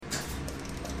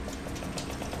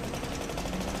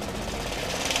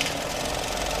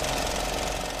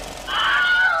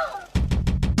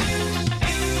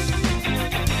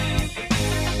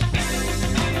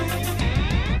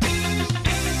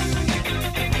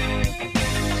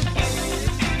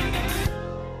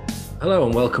Hello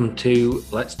and welcome to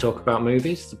Let's Talk About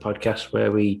Movies, the podcast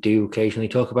where we do occasionally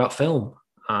talk about film.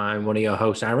 I'm one of your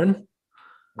hosts, Aaron.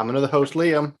 I'm another host,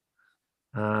 Liam.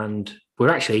 And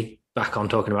we're actually back on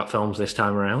talking about films this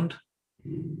time around.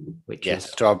 To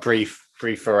our brief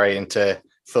foray into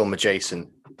film adjacent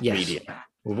media.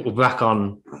 We're back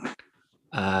on,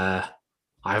 I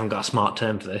haven't got a smart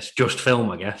term for this, just film,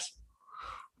 I guess.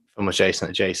 Film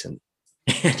adjacent.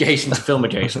 Adjacent to film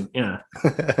adjacent, yeah.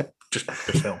 just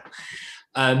film.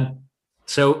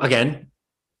 So again,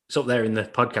 it's up there in the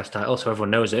podcast title, so everyone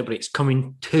knows it, but it's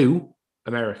coming to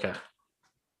America,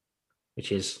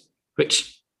 which is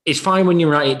fine when you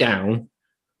write it down,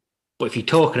 but if you're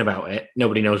talking about it,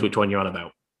 nobody knows which one you're on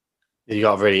about. You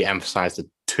got to really emphasize the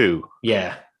two.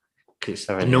 Yeah, because it's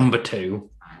the number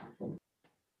two.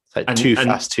 It's like Too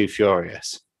Fast, Too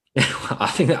Furious. I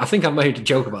think I made a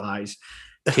joke about that. It's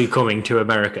two coming to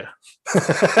America.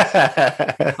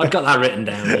 I've got that written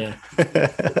down, yeah.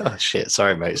 Oh shit,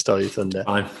 sorry mate, stole your thunder.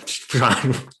 I'm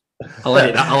trying. I'll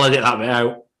edit that bit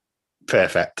out.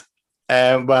 Perfect.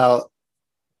 Well,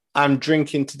 I'm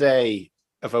drinking today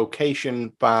a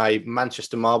Vocation by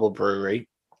Manchester Marble Brewery,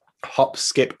 Hop,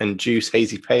 Skip and Juice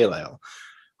Hazy Pale Ale.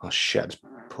 Oh shit, I just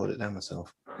poured it down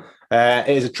myself. It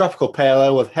is a tropical pale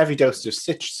ale with heavy doses of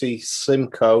citrusy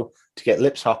Simcoe to get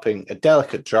lips hopping, a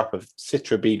delicate drop of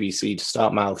Citra BBC to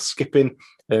start mouth skipping,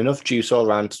 and enough juice all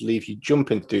around to leave you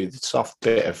jumping through the soft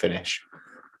bitter finish.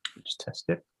 Just test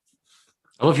it.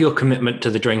 I love your commitment to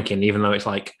the drinking, even though it's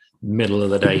like middle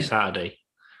of the day Saturday.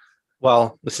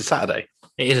 Well, this is Saturday.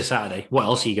 It is a Saturday. What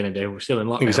else are you going to do? We're still in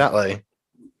lockdown. Exactly.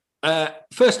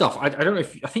 First off, I don't know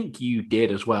I think you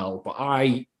did as well, but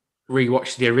I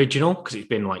rewatched the original because it's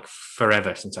been like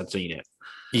forever since I'd seen it.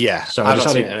 Yeah, so I've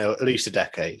seen it in at least a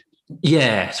decade.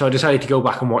 Yeah, so I decided to go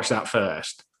back and watch that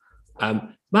first.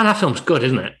 Man, that film's good,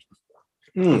 isn't it?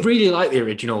 I really like the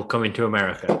original Coming to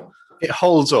America. It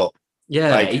holds up.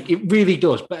 Yeah, it really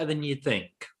does, better than you'd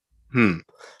think.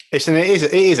 It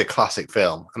is a classic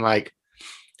film, and like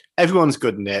everyone's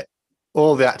good in it.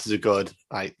 All the actors are good.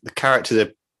 Like the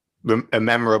characters are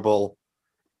memorable,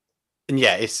 and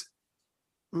yeah, it's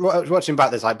watching back.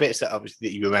 There's like bits that obviously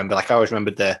that you remember. Like I always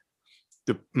remembered the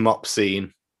mop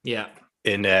scene. Yeah.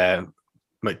 In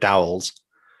McDowell's,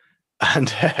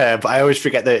 and but I always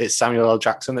forget that it's Samuel L.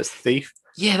 Jackson that's the thief.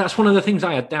 Yeah, that's one of the things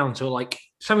I had down. So like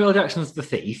Samuel L. Jackson's the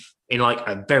thief in like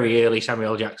a very early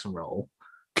Samuel L. Jackson role.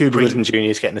 Cuba Gooding Jr.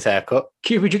 is getting his haircut.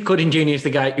 Cuba Gooding Jr. is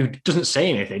the guy who doesn't say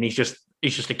anything. He's just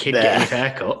a kid getting his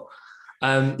haircut.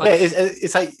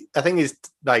 It's like I think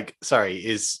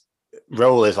his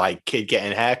role is like kid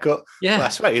getting a haircut. Yeah, but I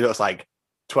swear he looks like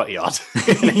 20 odd.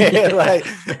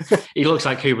 He looks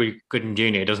like Cuba Gooding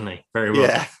Jr., doesn't he? Very well.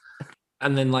 Yeah.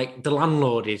 And then like the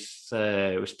landlord is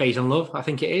Space and Love, I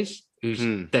think it is, who's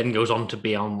then goes on to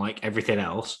be on like everything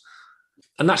else.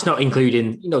 And that's not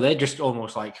including, they're just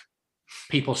almost like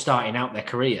people starting out their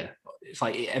career. It's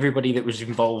like everybody that was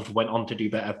involved went on to do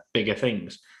bigger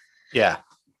things. Yeah.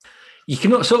 You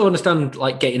cannot sort of understand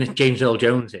like getting James Earl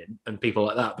Jones in and people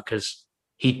like that because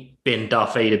he'd been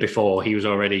Darth Vader before. He was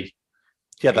already...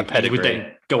 Yeah, that pedigree. He would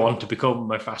then go on to become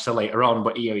Mufasa later on,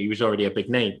 but he was already a big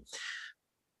name.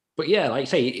 But yeah, like I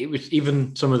say, it was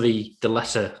even some of the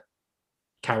lesser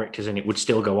characters in it would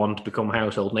still go on to become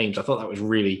household names. I thought that was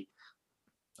really,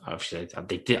 obviously,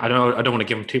 they did. I don't want to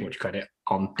give them too much credit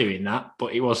on doing that,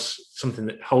 but it was something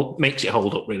that makes it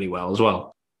hold up really well as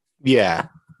well. Yeah.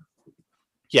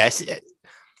 Yes.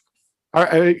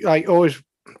 I like always.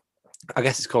 I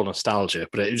guess it's called nostalgia,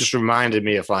 but it just reminded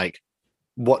me of like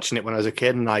watching it when I was a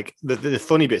kid, and like the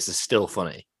funny bits are still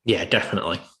funny. Yeah,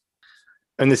 definitely.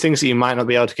 And the things that you might not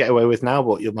be able to get away with now,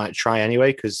 but you might try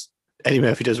anyway, because Eddie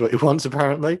Murphy does what he wants,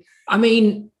 apparently. I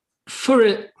mean, for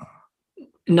a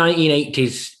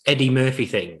 1980s Eddie Murphy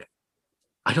thing,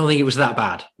 I don't think it was that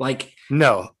bad. Like,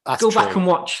 no, go back and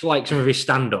watch like some of his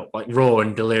stand-up, like Raw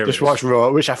and Delirious. Just watch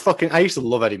Raw, which I used to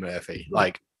love Eddie Murphy.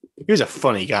 Like, he was a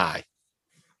funny guy.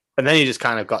 And then he just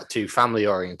kind of got too family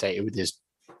orientated with his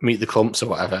Meet the Clumps or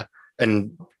whatever,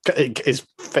 and his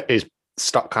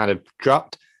stock kind of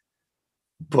dropped.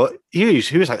 But he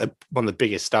was like one of the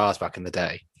biggest stars back in the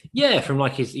day. Yeah, from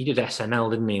like he did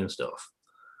SNL, didn't he, and stuff.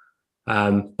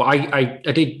 But I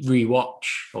did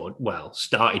rewatch,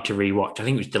 started to rewatch. I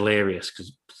think it was Delirious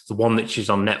because it's the one that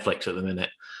she's on Netflix at the minute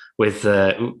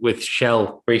with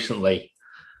Shell recently,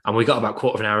 and we got about a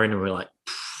quarter of an hour in, and we were like,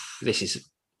 it's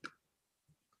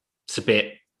a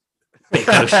bit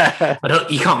close.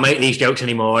 You can't make these jokes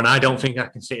anymore, and I don't think I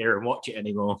can sit here and watch it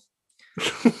anymore.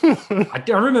 I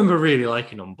remember really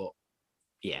liking them, but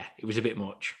yeah, it was a bit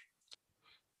much.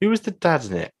 Who was the dad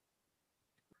in it?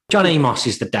 John Amos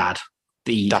is the dad.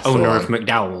 the That's owner the of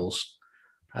McDowell's.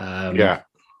 Yeah.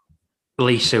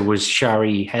 Lisa was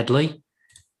Shari Headley,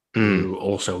 who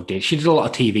also she did a lot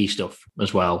of TV stuff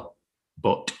as well,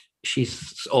 but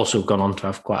she's also gone on to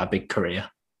have quite a big career.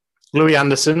 Louis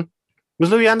Anderson.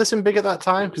 Was Louis Anderson big at that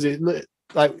time? Because it looked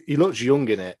like he looked young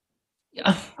in it.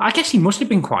 I guess he must have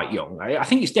been quite young. I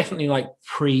think it's definitely like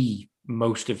pre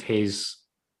most of his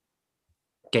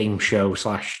game show /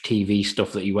 TV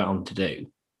stuff that he went on to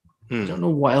do. I don't know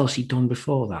what else he'd done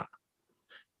before that.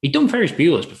 He'd done Ferris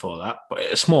Bueller's before that, but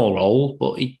a small role,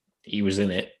 but he was in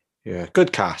it. Yeah,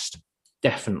 good cast.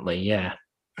 Definitely, yeah.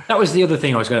 That was the other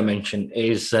thing I was going to mention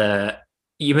is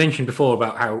you mentioned before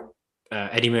about how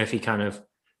Eddie Murphy kind of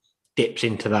dips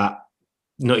into that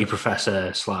Nutty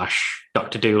Professor /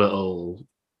 Dr. Dolittle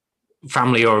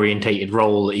family orientated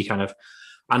role that he kind of,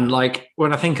 and like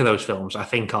when I think of those films, I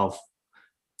think of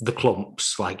the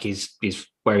Clumps, like his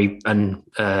where he and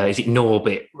is it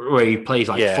Norbit where he plays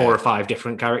like 4 or 5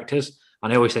 different characters,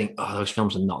 and I always think, oh, those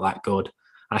films are not that good,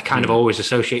 and I kind of always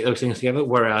associate those things together.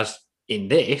 Whereas in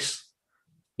this,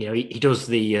 you know, he does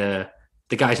the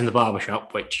guys in the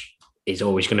barbershop, which is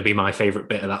always going to be my favorite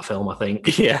bit of that film, I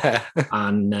think. Yeah,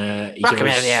 and he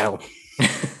does,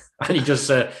 and he does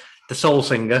the soul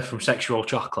singer from Sexual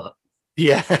Chocolate,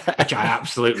 which I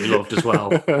absolutely loved as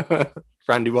well.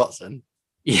 Randy Watson.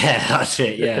 Yeah, that's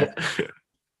it. Yeah.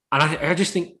 And I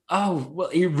just think, oh, well,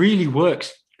 it really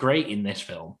works great in this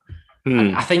film.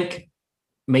 I think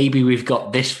maybe we've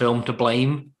got this film to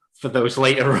blame for those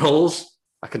later roles.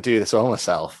 I can do this all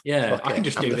myself. Yeah, I can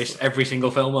just do this every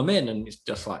single film I'm in, and it's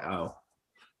just like, oh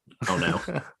no.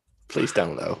 Please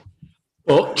don't, though.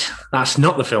 But that's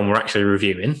not the film we're actually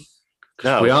reviewing.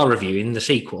 No. We are reviewing the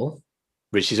sequel.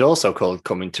 Which is also called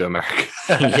Coming to America.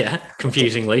 Yeah,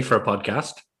 confusingly for a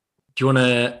podcast. Do you want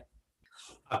to...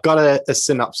 I've got a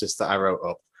synopsis that I wrote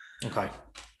up. Okay.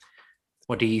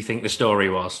 What do you think the story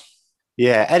was?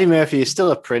 Yeah, Eddie Murphy is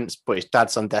still a prince, but his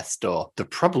dad's on death's door. The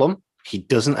problem, he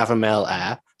doesn't have a male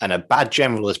heir, and a bad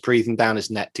general is breathing down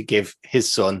his neck to give his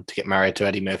son to get married to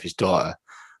Eddie Murphy's daughter.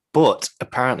 But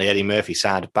apparently Eddie Murphy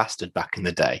sired a bastard back in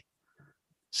the day.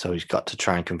 So he's got to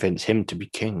try and convince him to be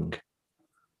king. I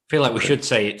feel like we should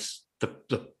say it's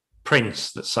the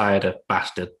prince that sired a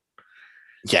bastard.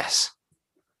 Yes.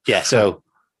 Yeah, so...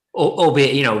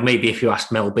 Albeit, you know, maybe if you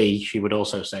asked Mel B, she would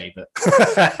also say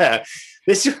that.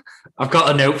 I've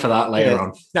got a note for that later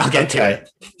on. I'll get to it.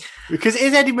 Because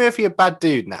is Eddie Murphy a bad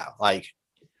dude now? Like,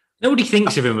 nobody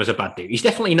thinks of him as a bad dude. He's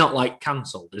definitely not like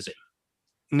cancelled, is he?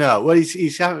 No. Well,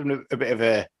 he's having a bit of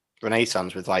a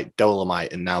renaissance with like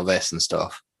Dolomite and now this and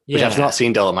stuff. Yeah. Which I've not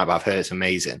seen Dolomite, but I've heard it's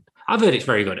amazing. I've heard it's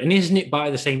very good. And isn't it by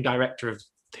the same director of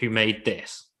who made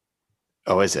this?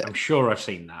 Oh, is it? I'm sure I've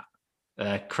seen that.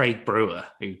 Craig Brewer,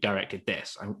 who directed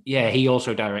this. Yeah, he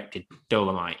also directed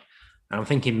Dolomite. And I'm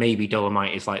thinking maybe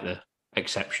Dolomite is like the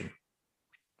exception.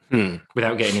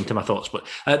 Without getting into my thoughts. But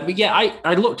yeah,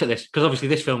 I looked at this because obviously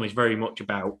this film is very much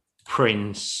about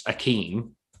Prince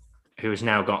Akeem, who has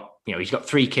now got, you know, he's got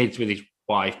 3 kids with his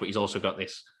wife, but he's also got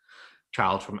this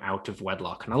child from out of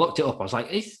wedlock. And I looked it up. I was like,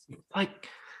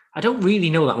 I don't really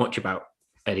know that much about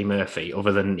Eddie Murphy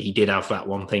other than he did have that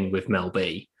one thing with Mel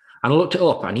B. And I looked it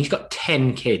up and he's got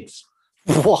 10 kids.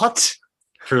 What?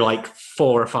 Through like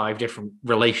 4 or 5 different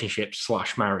relationships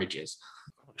 / marriages.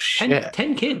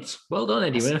 10 kids. Well done,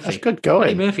 Eddie Murphy. That's good going.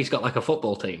 Eddie Murphy's got like a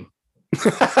football team.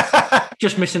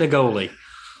 Just missing a goalie.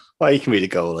 Well, he can be the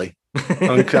goalie.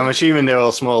 I'm assuming they're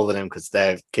all smaller than him because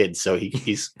they're kids, so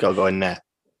he's got to go in net.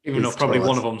 Even though probably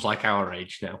one of them's like our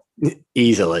age now.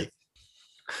 Easily.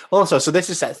 Also, so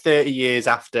this is set 30 years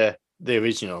after the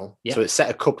original. Yep. So it's set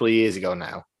a couple of years ago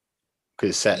now.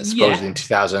 Because it's set supposedly in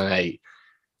 2008.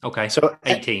 Okay. So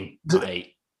 18, not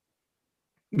 8.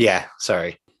 Yeah,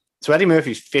 sorry. So Eddie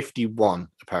Murphy's 51,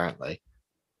 apparently.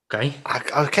 Okay.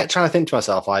 I kept trying to think to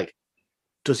myself, like,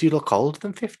 does he look older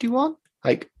than 51?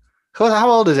 Like,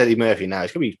 how old is Eddie Murphy now?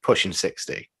 He's going to be pushing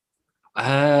 60.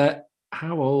 How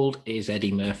old is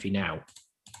Eddie Murphy now?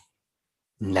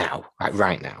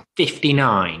 Right now.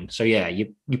 59. So yeah,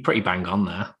 you're pretty bang on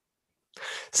there.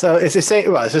 So it's the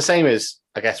same. Well, it's the same as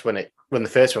I guess when the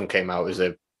first one came out, it was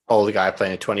an older guy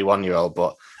playing a 21-year-old.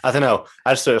 But I don't know.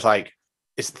 I just thought it was like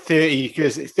it's 30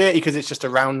 because it's just a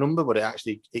round number, but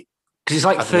because it's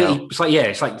like 30.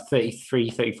 It's like 33,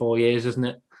 34 years, isn't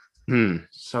it?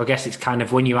 So I guess it's kind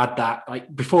of when you add that,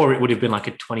 like before it would have been like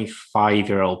a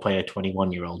 25-year-old playing a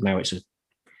 21-year-old. Now it's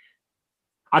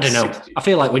I don't know. 60. I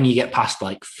feel like when you get past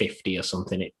like 50 or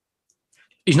something,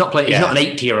 he's not playing. Yeah. He's not an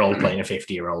 80-year-old playing a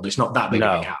 50-year-old. It's not that big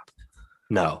of a gap.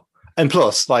 No. And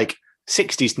plus, like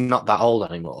 60's not that old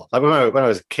anymore. Like when I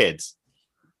was a kid,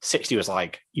 60 was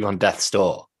like you on death's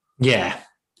door. Yeah,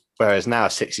 Whereas now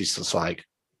 60's just like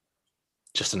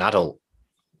just an adult.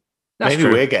 that's Maybe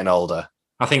true. we're getting older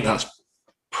I think that's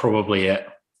probably it.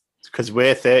 because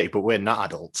we're 30, but we're not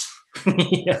adults.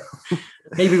 Yeah.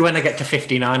 Maybe when I get to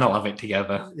 59, I'll have it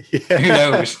together. Yeah. Who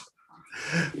knows?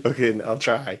 Okay, I'll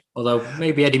try. Although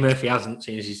maybe Eddie Murphy hasn't,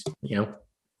 since he's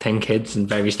 10 kids and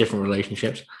various different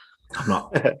relationships. I'm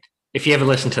not. If you ever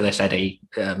listen to this, Eddie,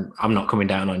 I'm not coming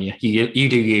down on you. You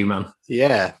do you, man.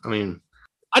 Yeah, I mean,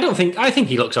 I think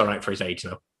he looks all right for his age,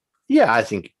 though. yeah, I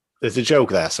think there's a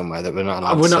joke there somewhere that we're not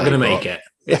allowed We're to not going to say,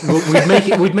 make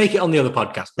it. We'd make it on the other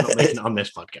podcast, but not making it on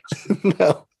this podcast.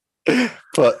 No.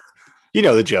 But you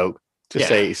know the joke. Just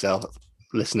say it yourself,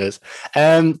 listeners.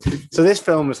 So this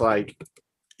film was like,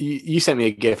 you sent me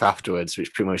a GIF afterwards,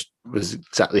 which pretty much was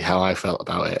exactly how I felt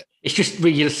about it. It's just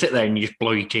where you just sit there and you just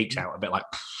blow your cheeks out a bit like...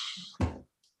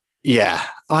 Yeah.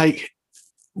 Like,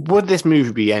 would this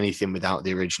movie be anything without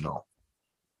the original?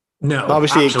 No,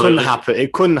 obviously absolutely. It couldn't happen.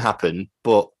 It couldn't happen,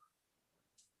 but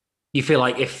you feel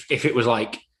like if it was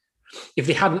like, if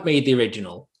they hadn't made the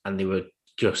original and they were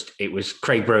just, it was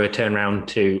Craig Brewer turned around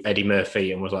to Eddie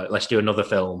Murphy and was like, let's do another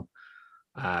film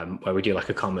where we do like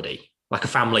a comedy, like a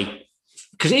family,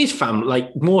 because it is family,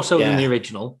 like more so than the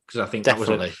original. Because I think that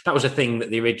was a thing that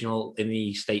the original in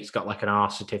the States got like an R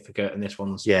certificate, and this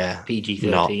one's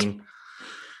PG-13,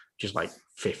 just like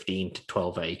 15 to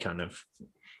 12A kind of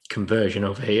conversion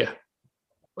over here.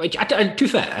 Which, to be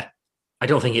fair, I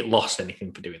don't think it lost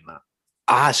anything for doing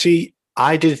that. See,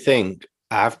 I did think,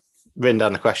 I've written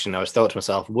down the question, I was thought to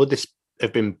myself, would this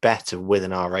have been better with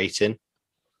an R rating?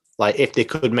 Like, if they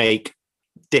could make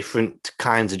different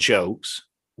kinds of jokes,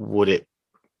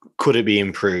 could it be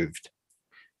improved?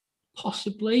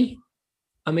 Possibly.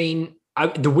 I mean,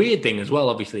 the weird thing as well,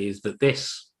 obviously, is that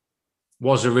this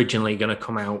was originally going to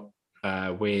come out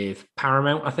with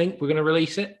Paramount, I think, we're going to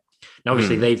release it. Now,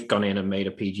 obviously, they've gone in and made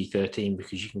a PG-13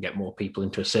 because you can get more people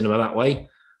into a cinema that way.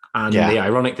 And the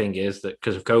ironic thing is that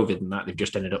because of COVID and that, they've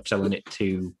just ended up selling it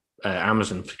to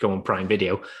Amazon to go on Prime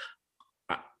Video.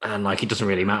 And, like, it doesn't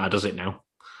really matter, does it now?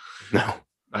 No.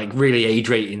 Like, really, age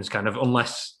ratings kind of,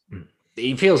 unless...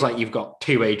 It feels like you've got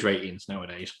two age ratings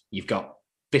nowadays. You've got,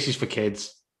 this is for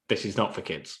kids, this is not for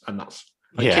kids. And that's...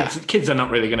 Like, kids are not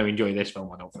really going to enjoy this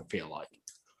film, I don't feel like.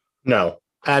 No.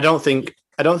 I don't think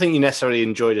you necessarily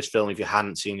enjoy this film if you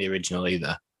hadn't seen the original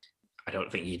either. I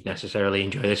don't think you'd necessarily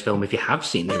enjoy this film if you have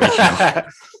seen the original.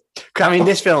 I mean,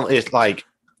 this film is like,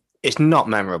 it's not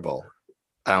memorable.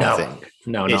 I don't think.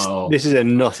 No, not at all. This is a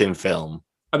nothing film.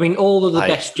 I mean, all of the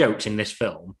best jokes in this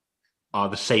film are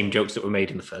the same jokes that were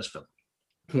made in the first film.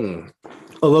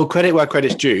 Although credit where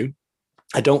credit's due,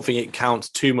 I don't think it counts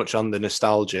too much on the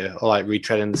nostalgia or like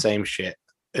retreading the same shit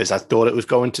as I thought it was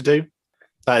going to do.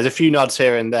 There's a few nods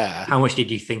here and there. How much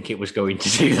did you think it was going to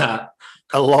do that?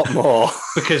 A lot more.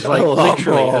 Because, like,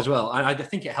 literally more. As well. I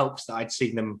think it helps that I'd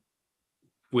seen them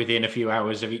within a few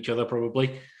hours of each other,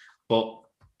 probably. But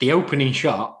the opening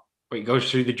shot, where it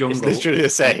goes through the jungle, it's literally the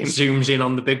same. Zooms in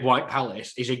on the big white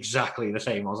palace, is exactly the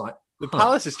same. I was like, the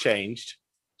palace has changed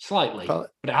slightly, but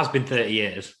it has been 30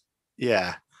 years.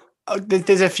 Yeah.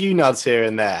 There's a few nods here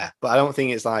and there, but I don't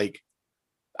think it's like,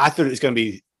 I thought it was going to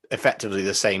be effectively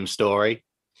the same story.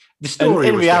 The story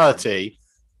in reality, different.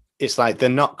 It's like they're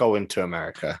not going to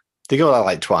America. They go there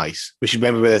like twice, which is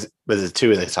maybe where there's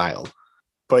two in the title,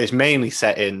 but it's mainly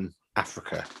set in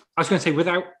Africa. I was going to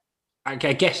say, I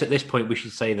guess at this point we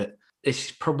should say that this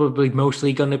is probably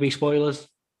mostly going to be spoilers.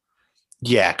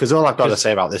 Yeah, because all I've got to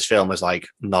say about this film is like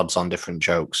nods on different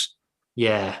jokes.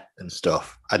 Yeah. And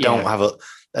stuff.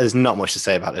 There's not much to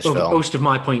say about this film. Most of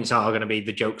my points are going to be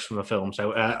the jokes from the film.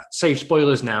 So save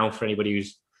spoilers now for anybody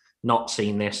who's not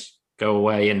seen this. Go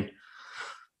away and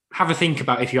have a think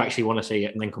about if you actually want to see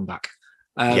it and then come back.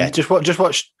 Just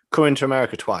watch Coming to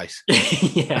America twice.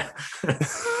 Yeah.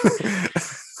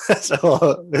 That's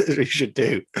all we should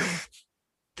do.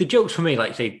 The jokes for me,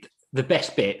 like say, the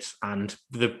best bits and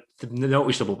the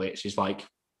noticeable bits is like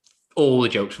all the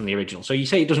jokes from the original. So you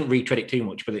say it doesn't retread it too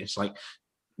much, but it's like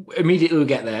immediately we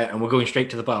get there and we're going straight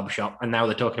to the barbershop and now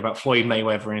they're talking about Floyd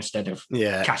Mayweather instead of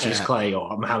Cassius Clay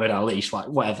or Muhammad Ali, like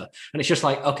whatever. And it's just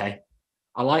like, okay,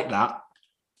 I like that,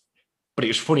 but it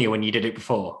was funnier when you did it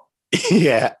before.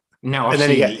 Yeah. Now I've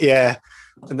seen it.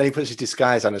 And then he puts his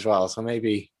disguise on as well. So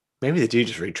maybe they do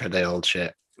just retread their old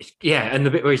shit. Yeah, and the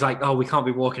bit where he's like, oh, we can't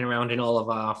be walking around in all of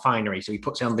our finery. So he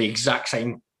puts on the exact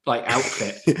same like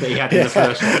outfit that he had in the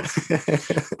first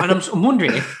one. And I'm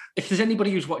wondering if there's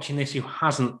anybody who's watching this who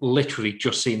hasn't literally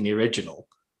just seen the original,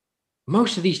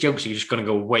 most of these jokes are just going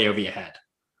to go way over your head.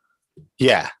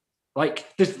 Yeah. Like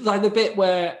there's like the bit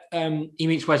where he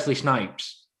meets Wesley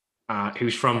Snipes,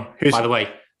 who's by the way,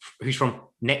 who's from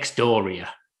Nextdoria.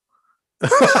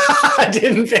 I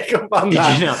didn't pick up on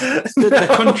that. Did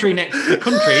you know?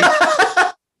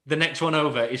 The next one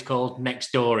over is called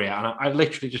Nextdoria, and I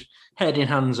literally just head in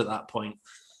hands at that point.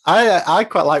 I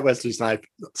quite like Wesley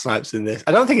Snipes in this.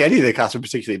 I don't think any of the cast are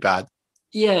particularly bad.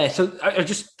 Yeah, so I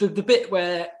just the bit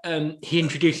where he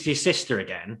introduces his sister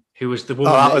again, who was the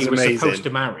woman that he was amazing. supposed to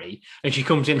marry, and she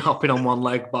comes in hopping on one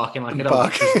leg, barking like a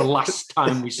dog. This is the last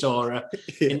time we saw her.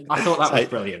 I thought that was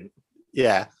brilliant.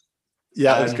 Yeah,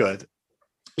 that was good.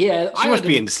 Yeah, she must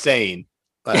be insane.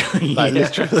 Like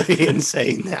literally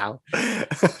insane now.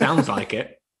 Sounds like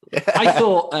it. Yeah.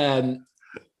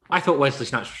 I thought Wesley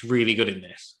Snipes was really good in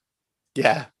this.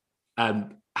 Yeah.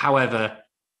 However,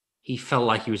 he felt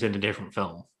like he was in a different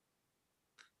film.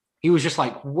 He was just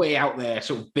like way out there,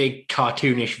 sort of big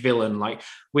cartoonish villain, like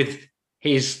with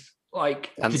his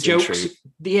like dancing the jokes. Troupe.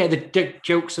 The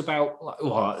jokes about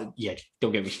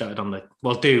don't get me started on the.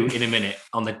 Well, do in a minute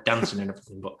on the dancing and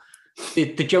everything, but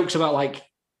the jokes about like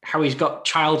how he's got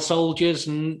child soldiers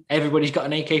and everybody's got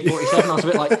an AK-47. I was a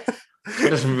bit like, it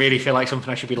doesn't really feel like something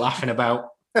I should be laughing about.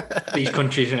 These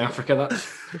countries in Africa, that's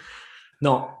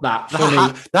not that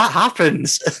funny. That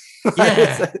happens.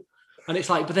 Yeah, and it's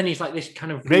like, but then he's like this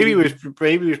kind of maybe he was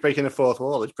breaking the fourth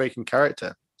wall. He's breaking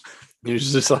character. He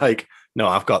was just like, no,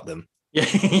 I've got them. Yeah.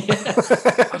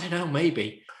 I don't know,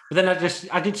 maybe. But then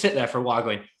I did sit there for a while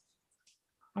going,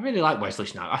 I really like Wesley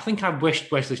Snipes. I think I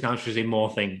wished Wesley Snipes was in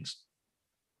more things.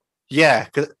 Yeah,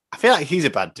 because I feel like he's a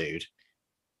bad dude.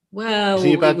 Well,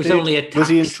 it was dude? Only a tax.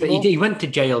 He went to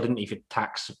jail, didn't he, for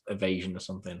tax evasion or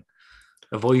something?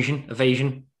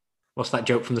 Evasion. What's that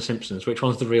joke from The Simpsons? Which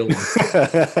one's the real one?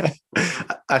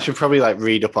 I should probably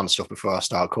read up on stuff before I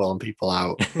start calling people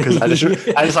out, because I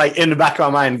just like in the back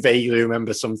of my mind vaguely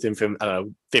remember something from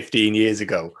 15 years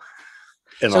ago.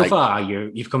 And so far,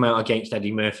 you've come out against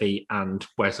Eddie Murphy and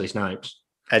Wesley Snipes.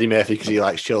 Eddie Murphy because he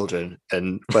likes children,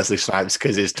 and Wesley Snipes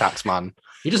because he's tax man.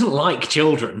 He doesn't like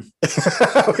children.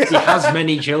 He has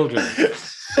many children.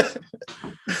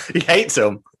 He hates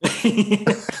them.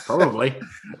 Probably.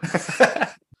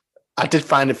 I did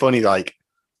find it funny, like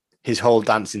his whole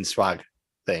dancing swag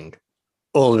thing.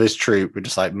 All of his troupe were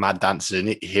just like mad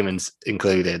dancers, him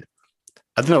included.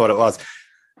 I don't know what it was.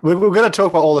 We're going to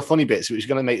talk about all the funny bits, which is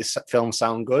going to make this film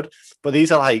sound good. But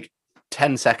these are like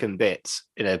 10-second bits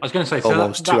in a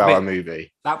almost 2-hour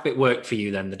movie. That bit worked for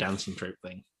you then, the dancing troupe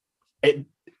thing?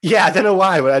 Yeah, I don't know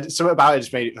why, but something about it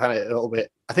just made it kind of a little bit.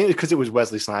 I think it's because it was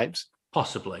Wesley Snipes.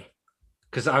 Possibly.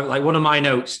 Because one of my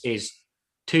notes is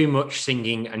too much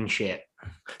singing and shit.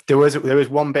 There was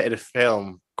one bit of the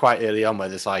film quite early on where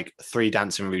there's like 3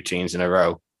 dancing routines in a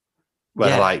row. Where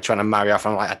they're like trying to marry off.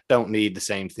 I'm like, I don't need the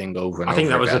same thing over and over. I think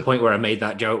that was the point where I made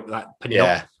that joke, that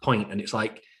point, and it's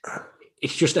like,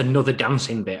 it's just another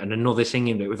dancing bit and another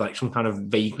singing bit with like some kind of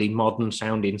vaguely modern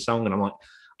sounding song, and I'm like,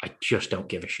 I just don't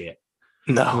give a shit.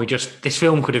 No, this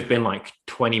film could have been like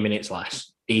 20 minutes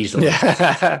less easily,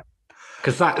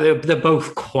 because they're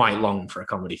both quite long for a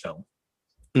comedy film,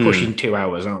 pushing 2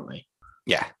 hours, aren't they?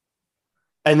 Yeah,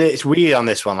 and it's weird on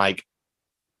this one, like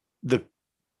the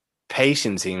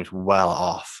pacing seems well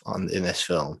off in this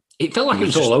film. It felt like it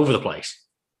was all over the place.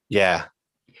 Yeah.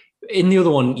 In the other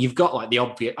one, you've got like the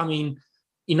obvious. I mean,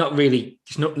 you're not really.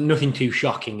 There's nothing too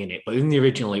shocking in it. But in the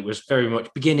original, it was very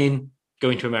much beginning,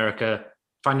 going to America,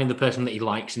 finding the person that he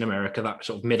likes in America, that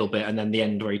sort of middle bit, and then the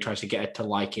end where he tries to get her to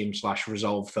like him /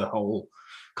 resolve the whole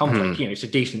conflict. You know, it's a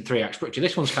decent 3-act structure.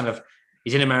 This one's kind of,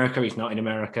 he's in America, he's not in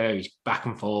America, he's back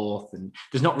and forth, and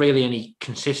there's not really any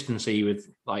consistency with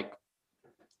like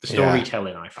the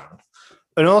storytelling I found.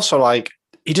 And also, like,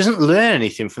 he doesn't learn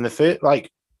anything from the first,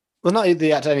 like, well, not that he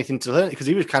had anything to learn, because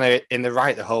he was kind of in the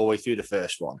right the whole way through the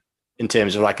first one, in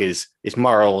terms of like his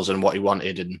morals and what he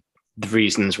wanted and the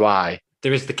reasons why.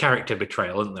 There is the character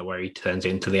betrayal, isn't there, where he turns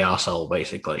into the arsehole,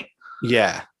 basically.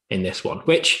 Yeah. In this one,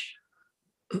 which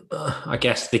I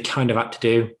guess they kind of had to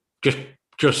do.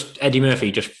 Just Eddie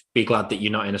Murphy, just be glad that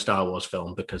you're not in a Star Wars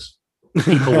film, because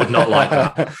people would not like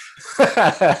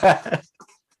that.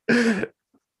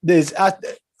 There's, I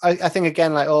think,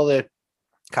 again, like all the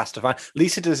cast of fine.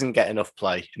 Lisa doesn't get enough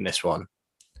play in this one.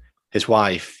 His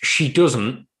wife. She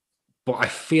doesn't, but I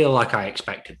feel like I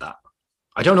expected that.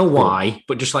 I don't know why,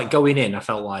 but just like going in, I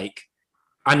felt like,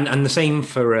 and the same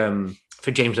for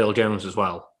James Earl Jones as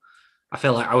well. I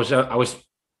feel like I was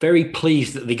very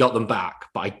pleased that they got them back,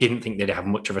 but I didn't think they'd have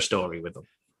much of a story with them.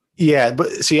 Yeah, but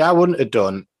see, I wouldn't have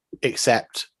done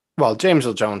except, well, James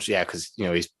Earl Jones, yeah, because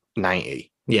he's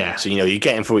 90. Yeah. So, you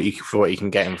get him for what you can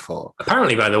get him for.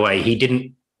 Apparently, by the way, he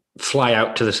didn't fly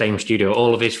out to the same studio.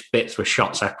 All of his bits were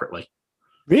shot separately.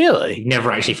 Really? He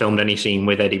never actually filmed any scene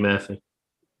with Eddie Murphy.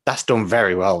 That's done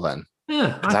very well then.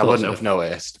 Yeah, I Because I thought wouldn't so. have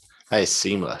noticed. That is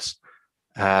seamless.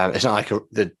 It's not like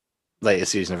the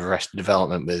latest season of Arrested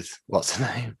Development with what's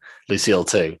her name, Lucille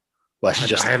too, where she's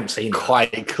just I haven't seen that.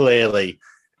 quite clearly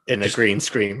in a Just- green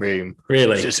screen room.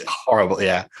 Really? It's just horrible.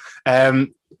 Yeah.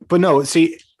 But no,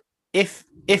 see, if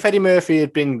Eddie Murphy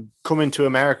had been coming to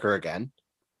America again,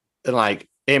 and like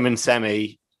him and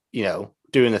Semi,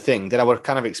 doing the thing, then I would have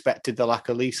kind of expected the lack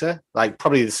of Lisa, like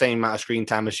probably the same amount of screen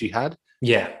time as she had.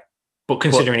 Yeah. But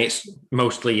considering it's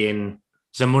mostly in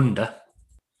Zamunda.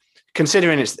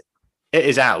 Considering it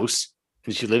is house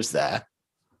and she lives there.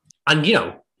 And,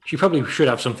 she probably should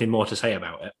have something more to say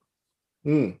about it.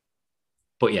 Mm.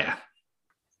 But yeah.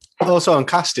 Also on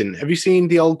casting, have you seen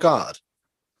The Old Guard?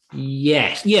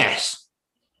 Yes. Do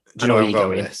you know where I'm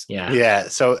going with this? Yeah. Yeah.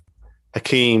 So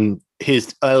Hakeem,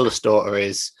 his eldest daughter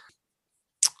is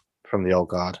from The Old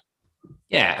Guard.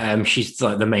 Yeah. She's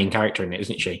like the main character in it,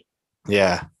 isn't she?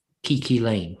 Yeah. Kiki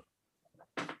Lane.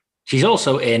 She's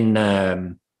also in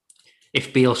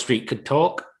If Beale Street Could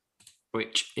Talk,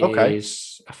 which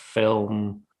is a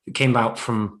film that came out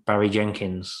from Barry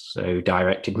Jenkins, who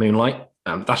directed Moonlight.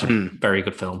 That's a very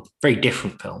good film. Very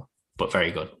different film, but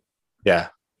very good. Yeah.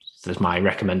 So that's my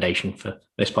recommendation for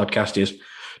this podcast is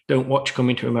don't watch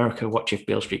Coming to America, watch If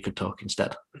Beale Street Could Talk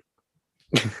instead.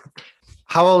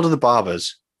 How old are the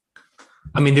Barbers?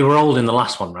 I mean, they were old in the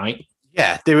last one, right?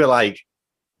 Yeah,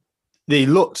 they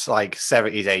looked like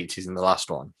 70s, 80s in the last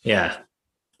one. Yeah.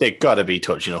 They've got to be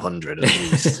touching 100 at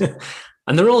least.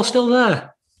 And they're all still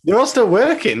there. They're all still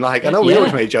working. Like, I know we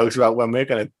always make jokes about when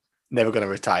we're never going to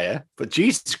retire, but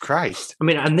Jesus Christ. I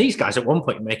mean, and these guys at one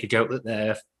point make a joke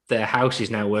that their house is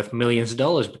now worth millions of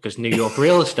dollars because New York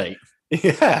real estate.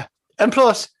 Yeah. And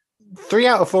plus, 3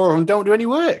 out of 4 of them don't do any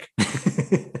work.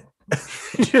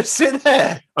 Just sit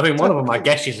there. I mean, one of them, I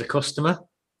guess, is a customer.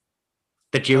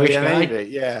 The Jewish guy. Maybe,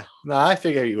 yeah. No, I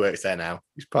figure he works there now.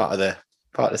 He's part of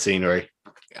the scenery.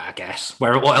 I guess.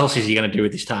 What else is he going to do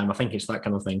with his time? I think it's that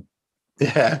kind of thing.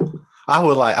 Yeah.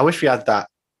 I wish we had that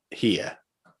here.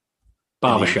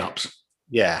 Barbershops.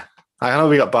 Yeah. I know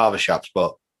we got barbershops,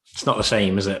 but it's not the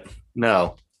same, is it?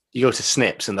 No. You go to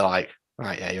Snips and they're like,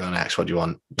 right, yeah, you're on X. What do you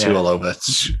want? 2 all over.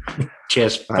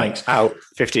 Cheers. Right, thanks. Out.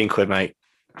 15 quid, mate.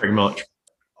 Pretty much.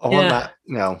 I want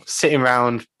that, sitting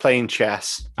around playing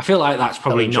chess. I feel like that's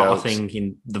probably not jokes. a thing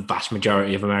in the vast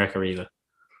majority of America either.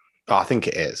 Oh, I think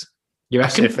it is. You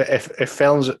reckon? If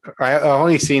films, I've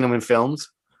only seen them in films.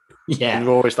 Yeah. And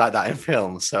they're always like that in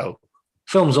films. So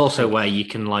films also where you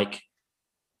can like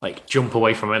jump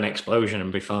away from an explosion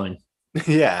and be fine.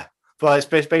 Yeah. But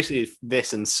it's basically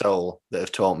this and Soul that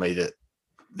have taught me that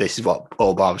this is what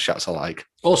all barbershops are like.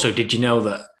 Also, did you know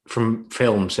that from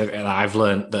films I've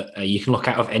learned that you can look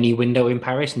out of any window in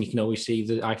Paris and you can always see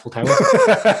the Eiffel Tower?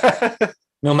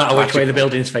 No matter which way the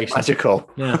building's facing. Magical.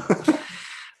 Yeah.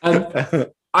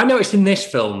 I noticed in this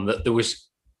film that there was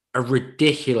a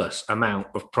ridiculous amount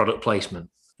of product placement.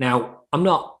 Now, I'm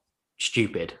not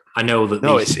stupid. I know that.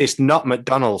 No, it's not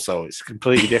McDonald's, so it's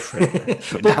completely different.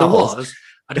 But there was.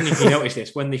 I don't know if you noticed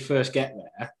this when they first get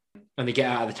there and they get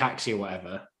out of the taxi or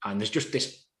whatever, and there's just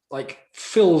this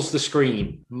fills the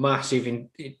screen massive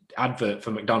advert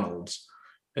for McDonald's.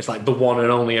 It's like the one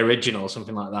and only original,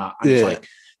 something like that. And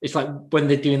it's like when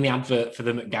they're doing the advert for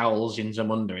the McDowell's in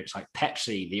Zamunda, it's like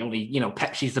Pepsi, the only,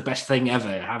 Pepsi's the best thing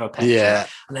ever. Have a Pepsi. Yeah.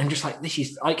 And then just this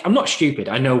is I'm not stupid.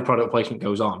 I know product placement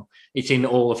goes on. It's in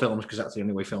all the films because that's the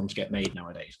only way films get made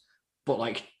nowadays.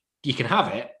 But you can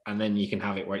have it and then you can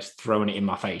have it where it's throwing it in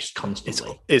my face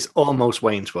constantly. It's almost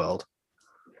Wayne's World.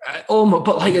 Almost,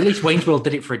 but at least Wayne's World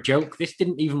did it for a joke. This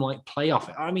didn't even play off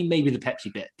it. I mean, maybe the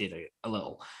Pepsi bit did it a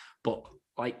little, but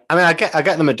I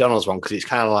get the McDonald's one because it's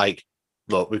kind of like,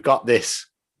 look, we've got this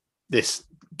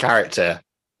character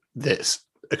that's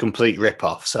a complete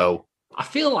rip-off. So I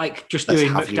feel like just doing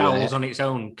McDowell's on its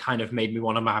own kind of made me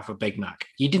want to have a Big Mac.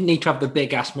 You didn't need to have the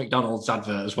big ass McDonald's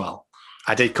advert as well.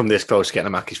 I did come this close to getting a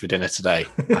Mackey's for dinner today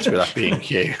after that being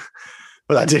queue.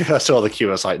 But I saw the queue.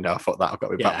 I was like, no, fuck that. I've got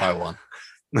to be back by 1.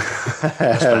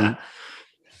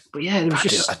 But yeah, it was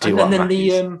just, and then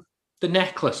the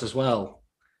necklace as well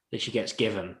that she gets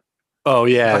given. Oh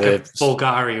yeah, a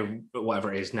Bulgari or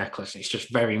whatever it is necklace. It's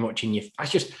just very much in your.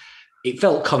 It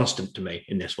felt constant to me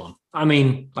in this one. I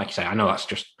mean, like I say, I know that's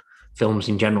just films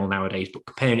in general nowadays, but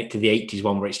comparing it to the 80s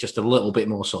one where it's just a little bit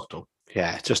more subtle.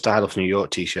 Yeah, just I Love New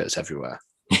York t-shirts everywhere.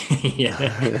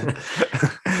 Yeah.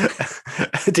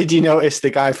 Did you notice the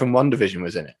guy from One Division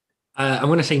was in it? I'm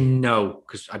going to say no,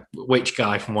 because which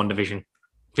guy from One Division?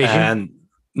 Vision?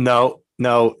 No,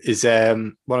 is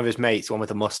one of his mates, one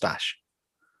with a mustache.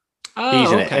 Oh,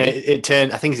 he's in okay. it.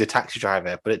 I think he's a taxi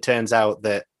driver, but it turns out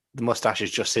that the mustache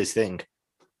is just his thing.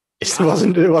 It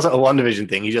wasn't a WandaVision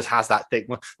thing. He just has that thick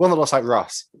one that looks like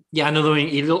Ross. Yeah, another one.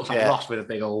 He looks like Ross with a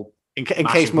big old. In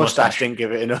case mustache didn't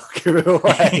give it away.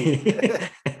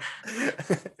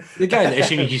 The guy that as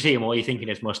soon as you see him, all you're thinking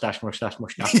is mustache.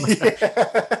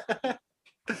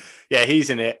 Yeah, he's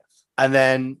in it. And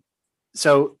then,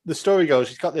 so the story goes,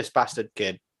 he's got this bastard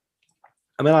kid.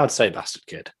 I'm allowed to say bastard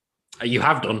kid. You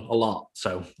have done a lot,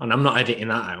 and I'm not editing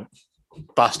that out.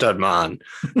 Bastard man.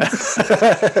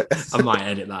 I might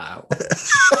edit that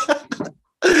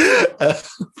out.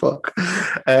 Fuck.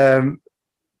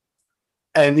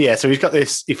 And yeah, so he's got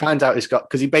this. He finds out he's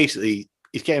he's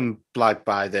getting blagged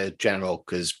by the general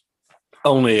because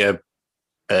only a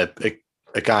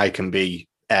guy can be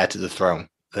heir to the throne,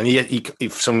 and he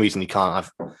for some reason he can't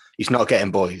have. He's not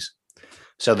getting boys,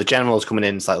 so the general's coming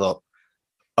in. It's like, look,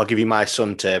 I'll give you my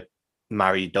son to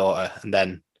marry your daughter, and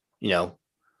then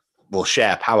we'll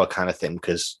share power, kind of thing,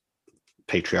 because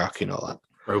patriarchy and all that.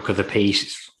 Broker the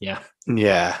peace, yeah.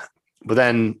 But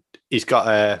then he's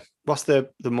got what's the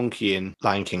monkey in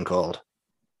Lion King called?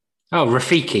 Oh,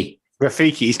 Rafiki.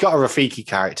 He's got a Rafiki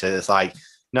character that's like,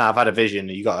 no, I've had a vision.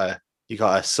 You got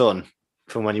a son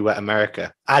from when you went to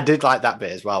America. I did like that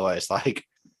bit as well, where it's like,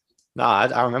 no,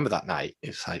 I remember that night.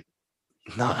 It's like,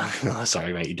 no,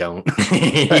 sorry, mate, you don't.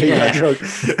 Yeah.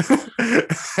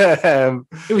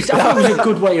 It was a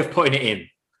good way of putting it in.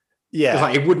 Yeah,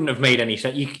 like it wouldn't have made any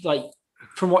sense. You like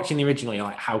from watching the original, you're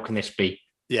like, how can this be?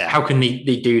 Yeah, how can they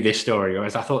do this story?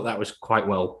 Whereas I thought that was quite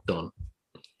well done.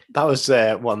 That was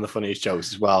one of the funniest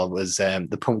jokes as well. Was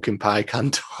the pumpkin pie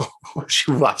cantor?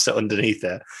 She laughs at underneath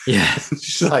her. Yeah,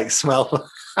 she's like, smell.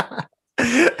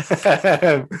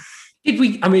 Did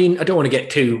we? I mean, I don't want to get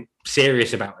too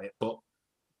serious about it, but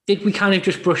did we kind of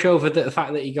just brush over the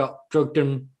fact that he got drugged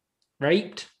and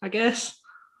raped? I guess.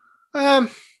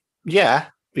 Yeah,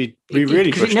 we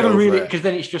really because it never really because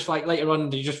then it's just like later on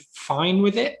they're just fine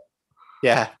with it.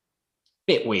 Yeah,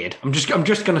 bit weird. I'm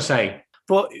just gonna say,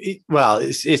 but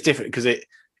it's different because you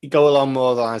go along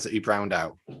more the lines that you browned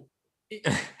out.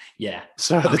 Yeah.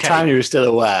 So at the time you were still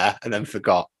aware and then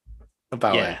forgot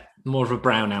about it. More of a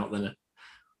brown out than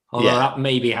although that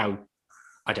may be how.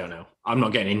 I don't know. I'm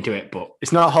not getting into it, but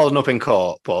it's not holding up in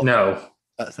court. But no.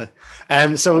 That's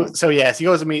it. So he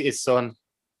goes to meet his son,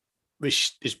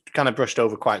 which is kind of brushed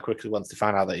over quite quickly once they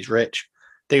find out that he's rich.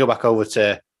 They go back over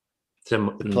to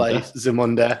the place,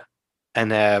 Zamunda,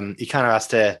 and he kind of has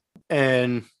to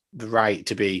earn the right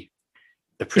to be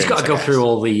the prince. He's got to go through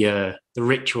all the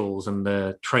rituals and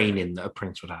the training that a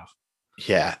prince would have.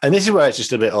 Yeah, and this is where it's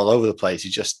just a bit all over the place.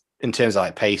 He's just, in terms of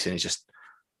like pacing, it's just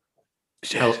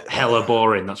hella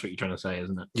boring. That's what you're trying to say,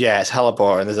 isn't it? Yeah, it's hella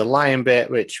boring. There's a lion bit,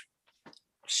 which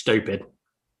stupid.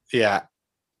 Yeah,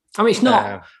 I mean, it's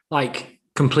not like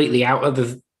completely out of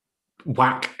the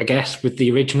whack, I guess, with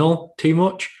the original too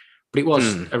much, but it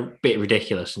was a bit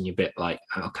ridiculous, and you're a bit like,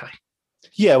 okay.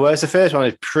 Yeah, whereas the first one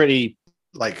is pretty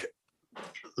like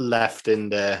left in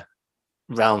the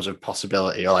realms of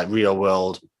possibility or like real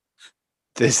world.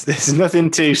 There's nothing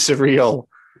too surreal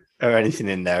or anything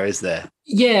in there, is there?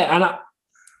 Yeah, and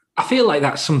I feel like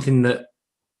that's something that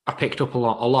I picked up a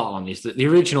lot on is that the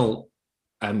original,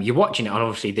 you're watching it, and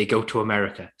obviously they go to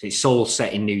America. It's all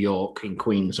set in New York, in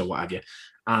Queens or what have you,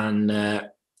 and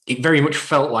it very much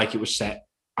felt like it was set.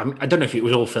 I don't know if it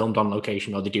was all filmed on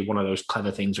location or they did one of those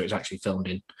clever things where it's actually filmed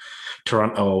in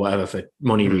Toronto or whatever for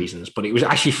money reasons, but it was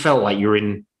actually felt like you're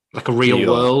in like a real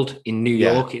world in New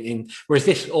York. Whereas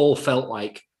this all felt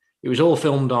like it was all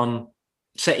filmed on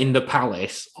set in the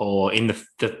palace or in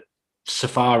the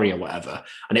safari or whatever,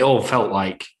 and it all felt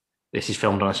like this is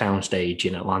filmed on a soundstage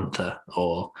in Atlanta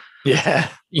or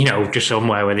just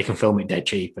somewhere where they can film it dead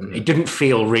cheap, and it didn't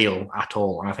feel real at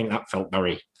all. And I think that felt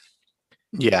very.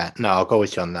 Yeah, no, I'll go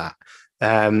with you on that.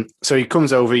 So he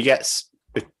comes over, he gets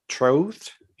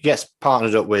betrothed, he gets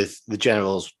partnered up with the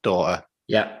general's daughter.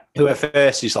 Yeah. Who at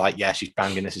first is like, yeah, she's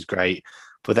banging, this is great.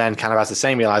 But then kind of has the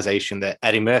same realization that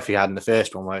Eddie Murphy had in the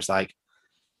first one, where it's like,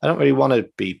 I don't really want to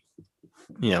be,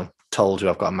 told who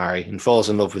I've got to marry, and falls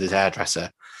in love with his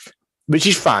hairdresser, which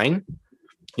is fine,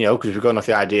 because we're going off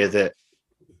the idea that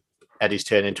Eddie's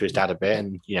turned into his dad a bit,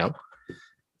 and,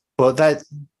 but that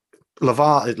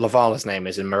Lavala's name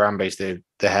is, and Mirambe's the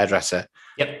hairdresser.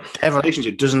 Yep. Their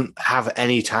relationship doesn't have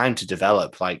any time to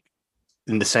develop, like,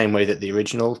 in the same way that the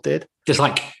original did. There's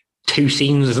like 2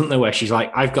 scenes, isn't there, where she's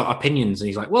like, I've got opinions. And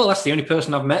he's like, well, that's the only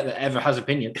person I've met that ever has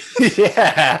opinions.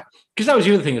 Yeah. Because that was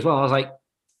the other thing as well. I was like,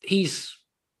 he's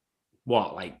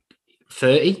what, like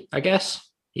 30, I guess?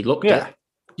 He looked it.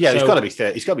 Yeah, he's got to be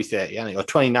 30. He's got to be 30, hasn't he? Or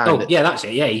 29. Oh, yeah, that's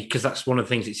it. Yeah, because that's one of the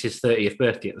things. It's his 30th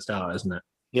birthday at the start, isn't it?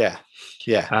 Yeah.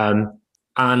 Yeah.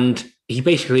 And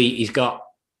he's got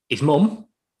his mum,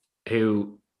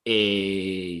 who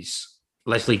is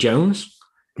Leslie Jones.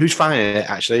 Who's fine in it,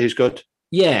 actually? Who's good?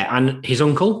 Yeah, and his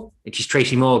uncle, which is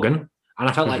Tracy Morgan. And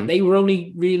I felt like they were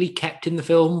only really kept in the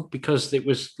film because it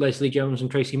was Leslie Jones and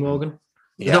Tracy Morgan.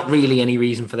 There's not really any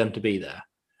reason for them to be there.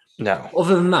 No.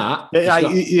 Other than that,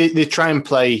 they try and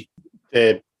play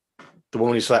the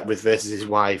woman he slept with versus his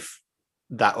wife,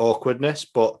 that awkwardness,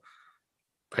 but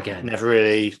again, never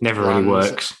really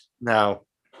works. No.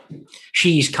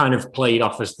 She's kind of played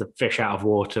off as the fish out of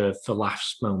water for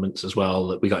laughs moments as well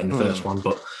that we got in the first one,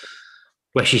 but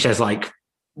where she says like,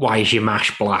 "Why is your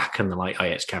mash black?" and they're like, "Oh,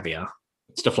 yeah, it's caviar,"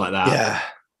 stuff like that. Yeah,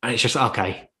 and it's just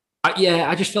okay.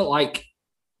 I just felt like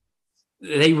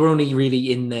they were only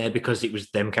really in there because it was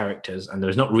them characters, and there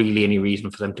was not really any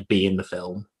reason for them to be in the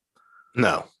film.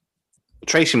 No,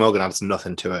 Tracy Morgan adds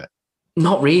nothing to it.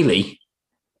 Not really.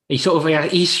 He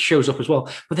he shows up as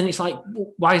well, but then it's like,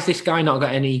 why has this guy not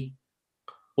got any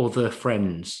other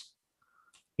friends?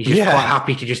 He's just quite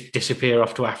happy to just disappear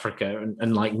off to Africa,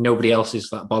 and like nobody else is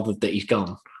that bothered that he's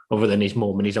gone, other than his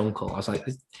mum and his uncle. I was like,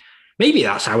 maybe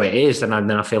that's how it is, and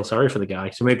then I feel sorry for the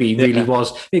guy. So maybe he really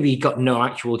was. Maybe he got no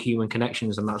actual human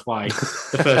connections, and that's why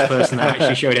the first person that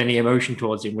actually showed any emotion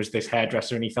towards him was this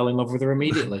hairdresser, and he fell in love with her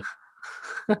immediately.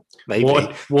 Maybe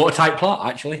watertight plot.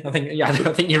 Actually, I think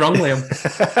you're wrong, Liam.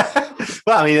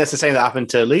 Well, I mean, that's the same that happened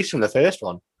to Lisa in the first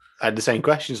one. I had the same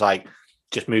questions, like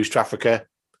just moves to Africa.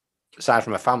 Aside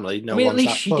from a family, at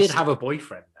least she did have a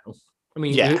boyfriend now. I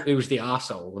mean, it was the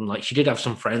arsehole, and like she did have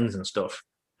some friends and stuff.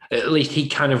 At least he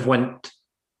kind of went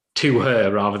to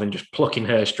her rather than just plucking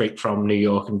her straight from New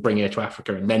York and bringing her to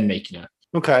Africa and then making her.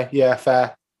 Okay, yeah,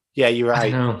 fair. Yeah, you're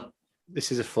right.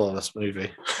 This is a flawless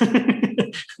movie.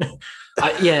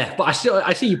 But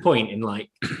I see your point in like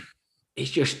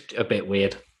it's just a bit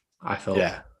weird. I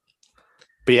thought,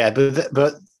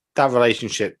 but that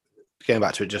relationship, getting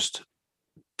back to it, just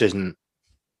doesn't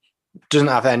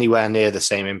have anywhere near the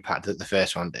same impact that the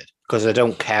first one did, because I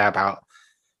don't care about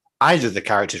either of the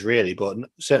characters really, but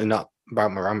certainly not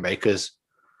about Morambe, because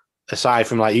aside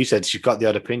from, like you said, she's got the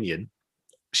odd opinion,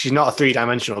 she's not a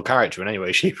three-dimensional character in any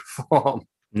way, shape, or form.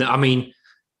 No, I mean,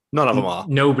 none of them are.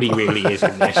 Nobody really is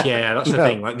in this. Yeah, that's the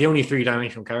thing. Like the only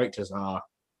three-dimensional characters are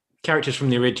characters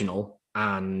from the original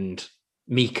and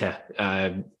Mika,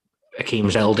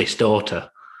 Akeem's eldest daughter.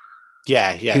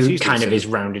 Yeah. Who kind of is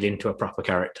rounded into a proper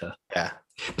character. Yeah.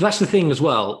 But that's the thing as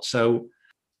well. So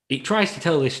it tries to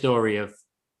tell this story of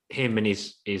him and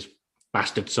his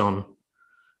bastard son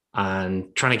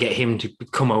and trying to get him to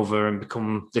come over and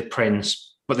become the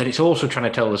prince. But then it's also trying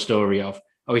to tell the story of,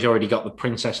 he's already got the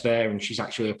princess there and she's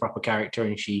actually a proper character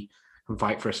and she can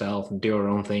fight for herself and do her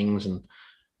own things and,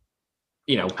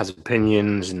 has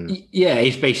opinions. And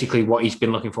it's basically what he's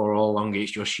been looking for all along.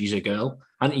 It's just she's a girl.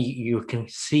 And you can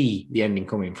see the ending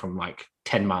coming from like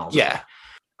 10 miles. Yeah.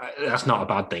 That's not a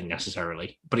bad thing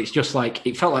necessarily, but it's just like,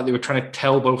 it felt like they were trying to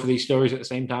tell both of these stories at the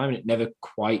same time and it never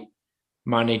quite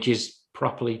manages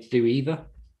properly to do either.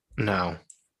 No.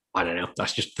 I don't know.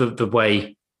 That's just the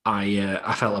way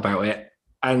I felt about it.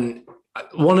 And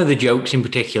one of the jokes in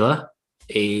particular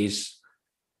is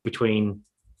between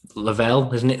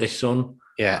Lavelle, isn't it, this son?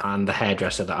 Yeah. And the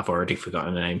hairdresser that I've already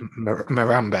forgotten the name.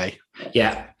 Morambe.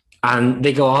 Yeah. And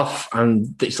they go off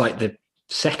and it's like the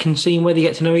second scene where they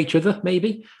get to know each other,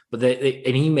 maybe. But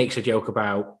and he made a joke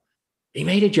about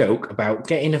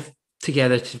getting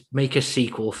together to make a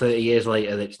sequel 30 years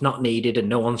later that's not needed and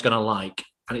no one's going to like.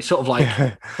 And it's sort of like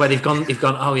where they've gone,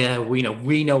 oh yeah, we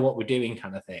know what we're doing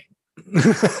kind of thing.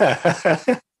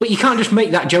 But you can't just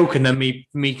make that joke and then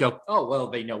me go, oh,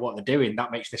 well, they know what they're doing. That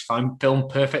makes this film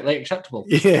perfectly acceptable.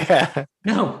 Yeah.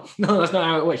 No, that's not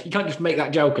how it works. You can't just make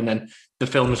that joke and then the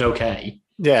film's okay.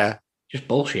 Yeah. Just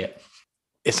bullshit.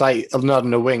 It's like a nod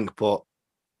and a wink, but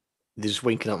they're just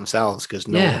winking at themselves because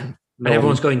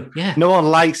everyone's going, yeah. No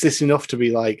one likes this enough to be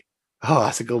like, oh,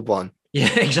 that's a good one. Yeah,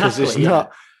 exactly. It's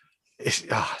not.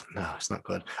 It's not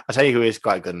good. I'll tell you who is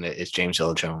quite good in it. It's James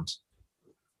Earl Jones.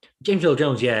 James Earl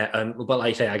Jones, yeah. But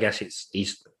like I say, I guess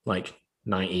he's like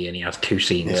 90 and he has two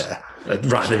scenes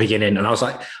right at the beginning. And I was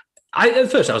like,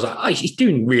 at first I was like, oh, he's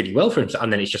doing really well for himself.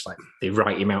 And then it's just like, they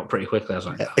write him out pretty quickly. I was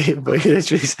like, But he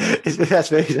literally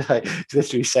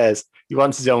says he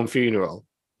wants his own funeral.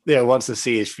 Wants to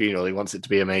see his funeral. He wants it to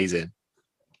be amazing,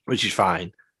 which is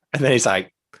fine. And then he's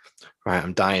like, right,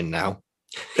 I'm dying now.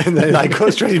 And then like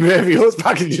goes straight to Murphy goes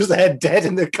back and just head dead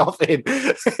in the coffin.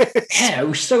 Yeah, it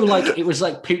was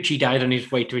like Poochie died on his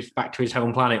way back to his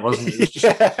home planet, wasn't it? It was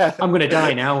just, I'm gonna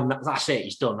die now, and that's it,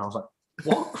 he's done. I was like,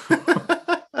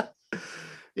 what?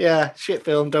 Yeah, shit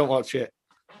film, don't watch it.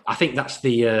 I think that's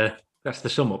the That's the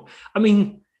sum up. I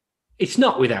mean, it's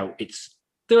not without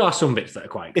there are some bits that are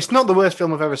quite good. It's not the worst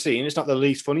film I've ever seen. It's not the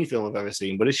least funny film I've ever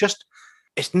seen, but it's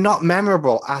not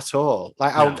memorable at all.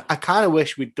 Like No. I kind of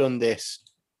wish we'd done this.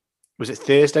 Was it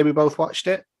Thursday we both watched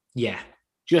it? Yeah.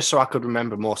 Just so I could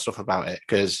remember more stuff about it,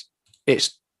 because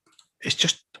it's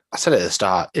just, I said it at the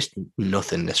start, it's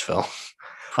nothing, this film.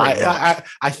 I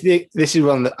think this is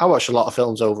one that I watch a lot of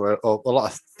films over, or a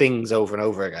lot of things over and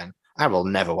over again. I will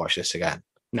never watch this again.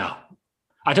 No.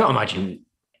 I don't imagine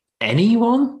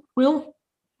anyone will.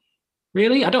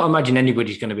 Really? I don't imagine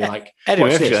anybody's going to be like, Eddie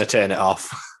Murphy's going to turn it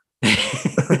off. He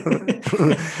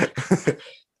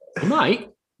might.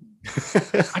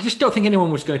 I just don't think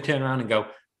anyone was going to turn around and go,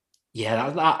 yeah,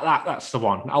 that's the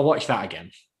one. I'll watch that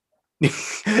again.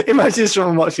 Imagine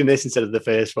someone watching this instead of the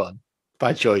first one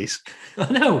by choice. I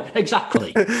know,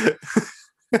 exactly.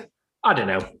 I don't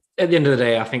know. At the end of the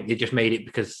day, I think they just made it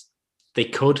because they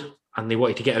could and they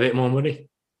wanted to get a bit more money.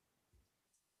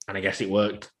 And I guess it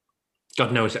worked.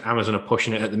 God knows that Amazon are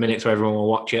pushing it at the minute so everyone will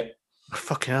watch it.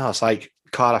 Fucking hell, it's like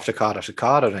card after card after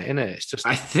card on it, isn't it? It's just.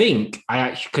 I think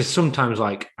because sometimes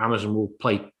like Amazon will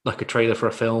play like a trailer for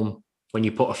a film when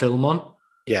you put a film on.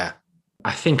 Yeah.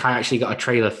 I think I actually got a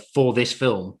trailer for this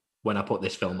film when I put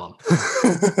this film on.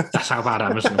 That's how bad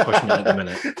Amazon are pushing it at the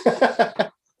minute. I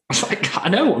was like, I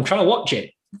know, I'm trying to watch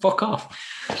it. Fuck off.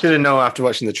 I should have known after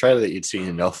watching the trailer that you'd seen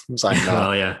enough. I was like, no.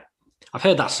 Well, yeah. I've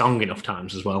heard that song enough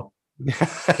times as well.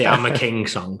 The I'm a King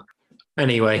song.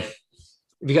 Anyway,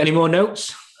 have you got any more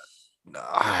notes?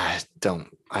 I don't.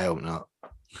 I hope not.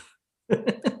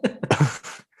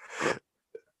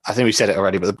 I think we said it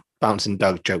already, but the bouncing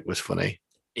dog joke was funny.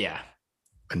 Yeah.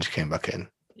 And she came back in.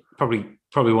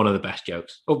 Probably one of the best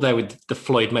jokes. Up there with the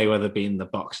Floyd Mayweather being the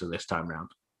boxer this time round.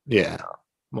 Yeah.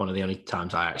 One of the only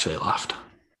times I actually laughed.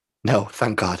 No,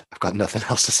 thank God. I've got nothing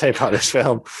else to say about this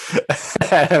film.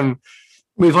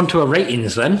 Move on to our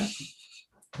ratings then.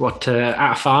 What,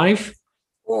 out of 5?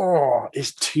 Oh,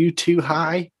 is 2 too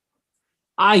high?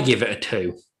 I give it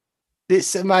a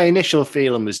 2. My initial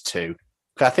feeling was 2.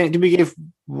 I think, did we give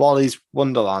Willy's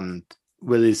Wonderland,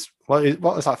 what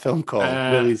was that film called?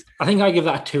 Willy's. I think I give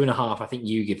that a 2.5. I think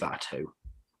you give that a 2.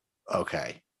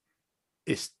 Okay.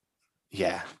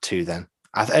 2 then.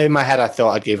 In my head, I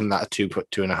thought I'd give him that a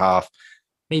 2.5.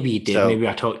 Maybe you did. So, maybe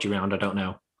I talked you around. I don't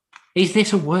know. Is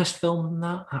this a worse film than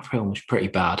that? That film was pretty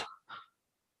bad.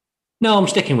 No, I'm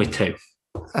sticking with 2.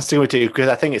 I'm sticking with 2 because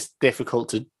I think it's difficult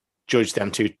to judge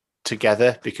them two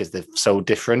together because they're so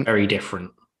different. Very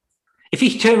different. If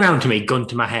you turn around to me, gun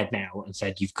to my head now, and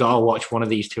said, you've got to watch one of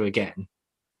these two again.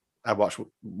 I'd watch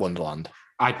Wonderland.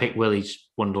 I'd pick Willy's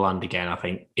Wonderland again, I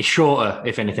think. It's shorter,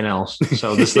 if anything else.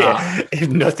 So there's that. If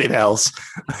nothing else,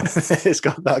 it's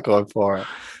got that going for it.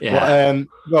 Yeah.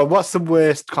 Well, what's the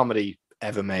worst comedy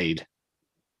ever made?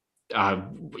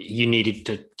 You needed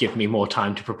to give me more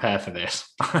time to prepare for this.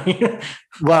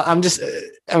 Well,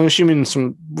 I'm assuming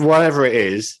whatever it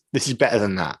is, this is better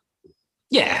than that.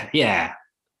 Yeah.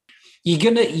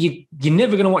 You're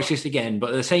never gonna watch this again,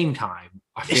 but at the same time,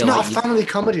 I feel it's not a family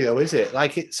comedy though, is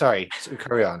it? Sorry,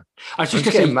 carry on. I was just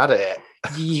getting mad at it.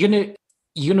 You're gonna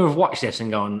have watched this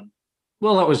and gone,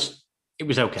 well, it was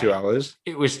okay. 2 hours.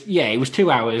 It was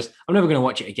 2 hours. I'm never gonna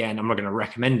watch it again. I'm not gonna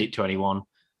recommend it to anyone,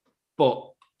 but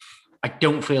I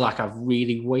don't feel like I've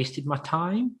really wasted my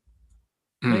time.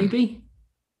 Maybe.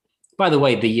 By the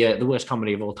way, the worst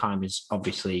comedy of all time is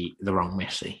obviously The Wrong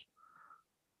Missy.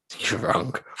 You're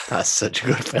wrong. That's such a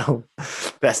good film.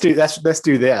 Let's do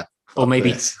that. Or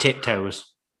maybe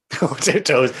Tiptoes. Oh,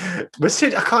 Tiptoes. I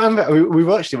can't remember. We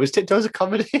watched it. Was Tiptoes a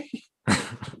comedy? I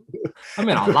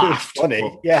mean, I laughed. Funny.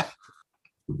 But... Yeah.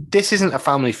 This isn't a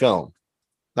family film.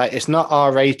 Like, it's not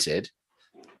R-rated.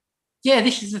 Yeah,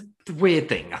 this is the weird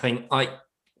thing. I think,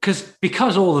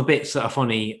 because all the bits that are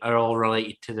funny are all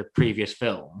related to the previous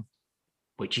film,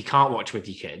 which you can't watch with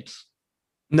your kids.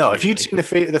 No, if you'd seen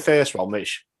the first one,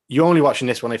 which you're only watching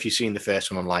this one if you've seen the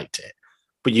first one and liked it,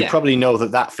 but you probably know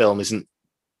that film isn't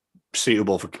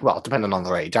suitable for, well, depending on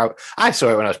the age. I saw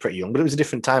it when I was pretty young, but it was a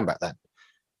different time back then.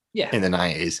 Yeah. In the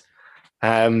 90s.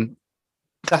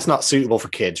 That's not suitable for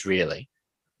kids, really.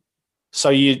 So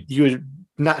you would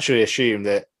naturally assume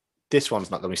that this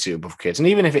one's not going to be suitable for kids. And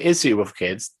even if it is suitable for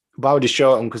kids, why would you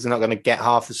show them? Because they're not going to get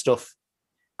half the stuff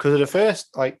because of the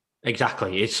first.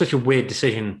 Exactly. It's such a weird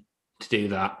decision to do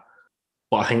that.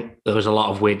 But I think there was a lot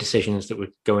of weird decisions that were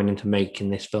going into making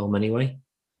this film anyway.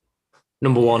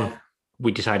 Number one,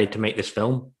 we decided to make this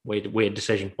film. Weird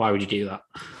decision. Why would you do that?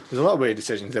 There's a lot of weird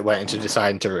decisions that went into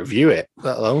deciding to review it,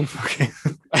 let alone fucking...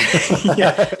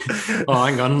 Yeah. Oh,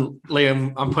 hang on.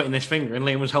 Liam, I'm putting this finger and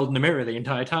Liam was holding the mirror the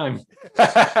entire time.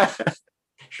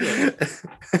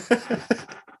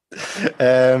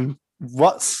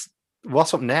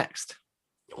 What's up next?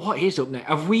 What is up next?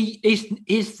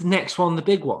 Is the next one the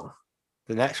big one?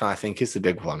 The next one, I think, is the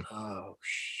big one. Oh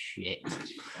shit!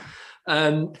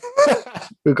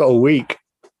 We've got a week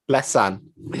less than.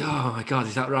 Oh my god,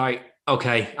 is that right?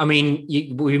 Okay, I mean,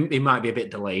 it might be a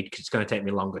bit delayed because it's going to take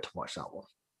me longer to watch that one.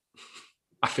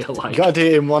 I feel like you got to do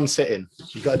it in one sitting.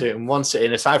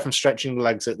 Aside from stretching the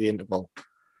legs at the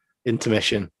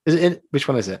intermission. Is it? Which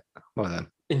one is it? One of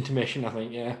them. Intermission, I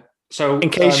think. Yeah. So, in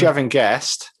case you haven't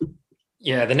guessed,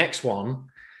 yeah, the next one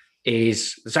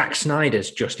is Zack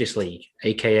Snyder's Justice League,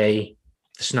 aka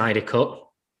the Snyder Cut.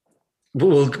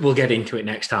 We'll get into it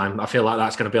next time. I feel like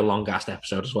that's going to be a long ass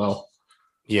episode as well.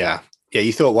 Yeah.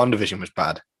 You thought WandaVision was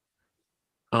bad.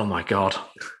 Oh my god,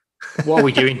 what are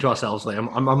we doing to ourselves,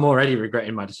 Liam? I'm already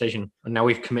regretting my decision, and now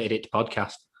we've committed it to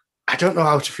podcast. I don't know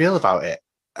how to feel about it.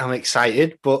 I'm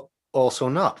excited, but also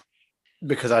not,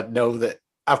 because I know that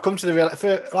I've come to the real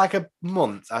for like a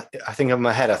month. I think in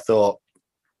my head I thought,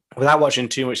 without watching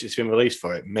too much that's been released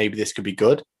for it, maybe this could be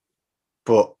good.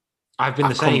 But I've been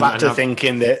the same. Come back to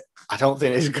thinking that I don't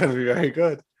think it's going to be very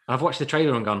good. I've watched the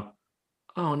trailer and gone,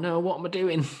 oh no, what am I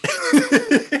doing?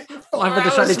 Why have I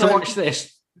decided to watch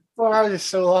this? 4 hours is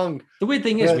so long. The weird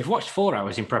thing is, we've watched 4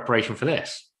 hours in preparation for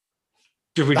this.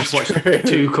 We just watched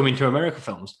 2 Coming to America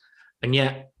films, and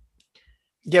yet,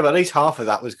 yeah, but at least half of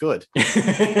that was good.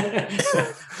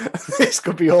 This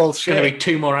could be all shit. It's going to be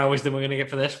 2 more hours than we're going to get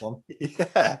for this one.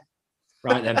 Yeah.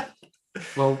 Right then.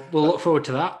 Well, we'll look forward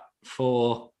to that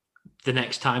for the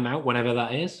next time out, whenever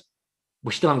that is.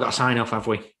 We still haven't got a sign off, have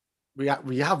we?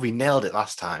 We nailed it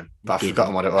last time, but I've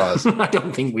forgotten what it was. I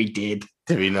don't think we did.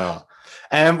 Did we not?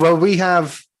 Well, we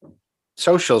have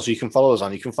socials you can follow us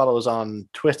on. You can follow us on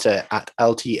Twitter at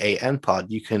LTAM pod.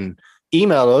 You can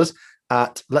email us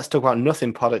at let's talk about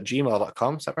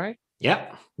nothingpod@gmail.com. Is that right?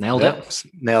 Yep. Nailed it.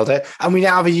 Nailed it. And we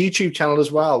now have a YouTube channel as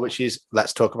well, which is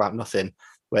Let's Talk About Nothing,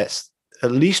 where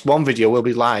at least one video will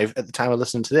be live at the time of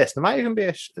listening to this. There might even be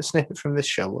a snippet from this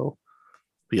show.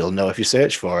 You'll know if you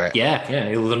search for it. Yeah.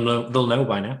 They'll know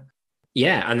by now.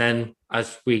 Yeah, and then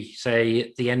as we say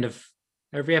at the end of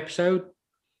every episode,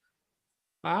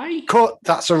 bye. Cut.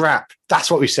 That's a wrap.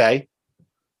 That's what we say.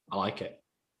 I like it.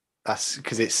 That's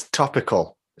because it's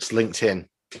topical. It's linked in.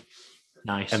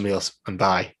 Nice. And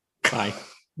bye. Bye.